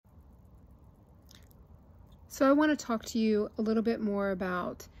So I want to talk to you a little bit more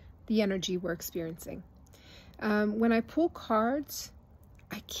about the energy we're experiencing. When I pull cards,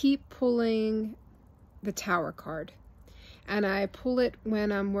 I keep pulling the Tower card. And I pull it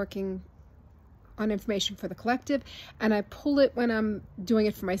when I'm working on information for the collective, and I pull it when I'm doing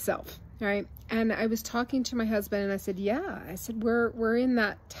it for myself, right? And I was talking to my husband, and I said, yeah, I said, we're in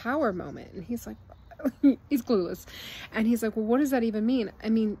that Tower moment. And he's like, he's clueless. And he's like, well, what does that even mean?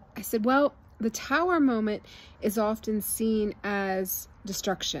 I said, well, the Tower moment is often seen as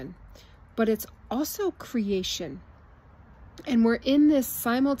destruction, but it's also creation. And we're in this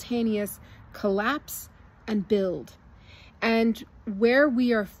simultaneous collapse and build. And where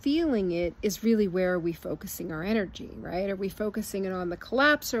we are feeling it is really where are we focusing our energy, right? Are we focusing it on the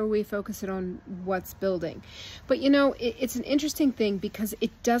collapse, or are we focusing on what's building? But you know, it's an interesting thing because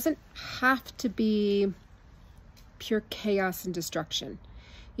it doesn't have to be pure chaos and destruction.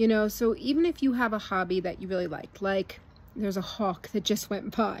 You know, so even if you have a hobby that you really like there's a hawk that just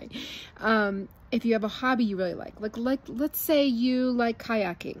went by. If you have a hobby you really like let's say you like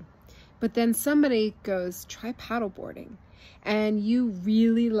kayaking, but then somebody goes, try paddleboarding, and you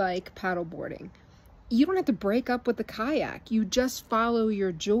really like paddleboarding. You don't have to break up with the kayak. You just follow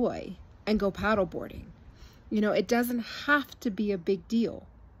your joy and go paddleboarding. You know, it doesn't have to be a big deal.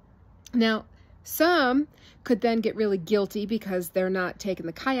 Now, some could then get really guilty because they're not taking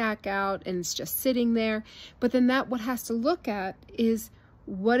the kayak out and it's just sitting there. But then that what has to look at is,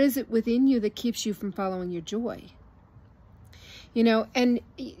 what is it within you that keeps you from following your joy? You know, and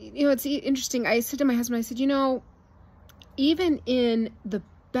you know, it's interesting. I said to my husband, I said, you know, even in the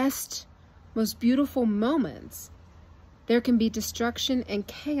best, most beautiful moments, there can be destruction and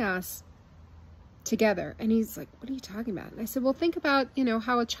chaos together. And he's like, what are you talking about? And I said, well, think about, you know,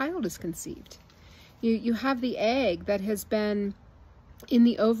 how a child is conceived. You have the egg that has been in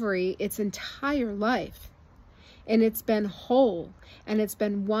the ovary its entire life, and it's been whole, and it's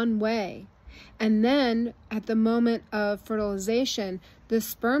been one way. And then at the moment of fertilization, the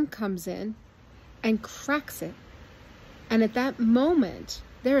sperm comes in and cracks it. And at that moment,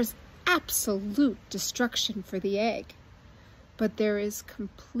 there is absolute destruction for the egg. But there is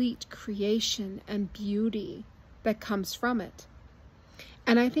complete creation and beauty that comes from it.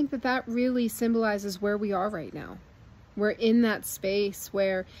 And I think that that really symbolizes where we are right now. We're in that space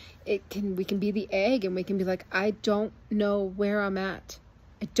where we can be the egg, and we can be like, I don't know where I'm at.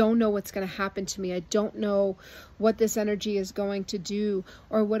 I don't know what's going to happen to me. I don't know what this energy is going to do,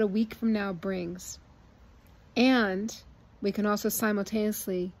 or what a week from now brings. And we can also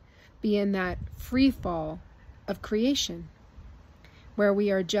simultaneously be in that free fall of creation, where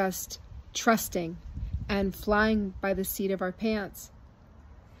we are just trusting and flying by the seat of our pants.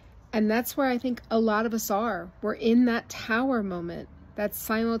 And that's where I think a lot of us are. We're in that Tower moment, that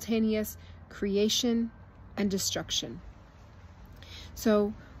simultaneous creation and destruction.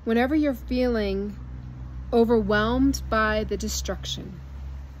 So whenever you're feeling overwhelmed by the destruction,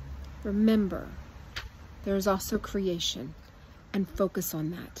 remember there is also creation, and focus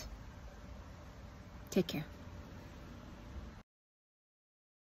on that. Take care.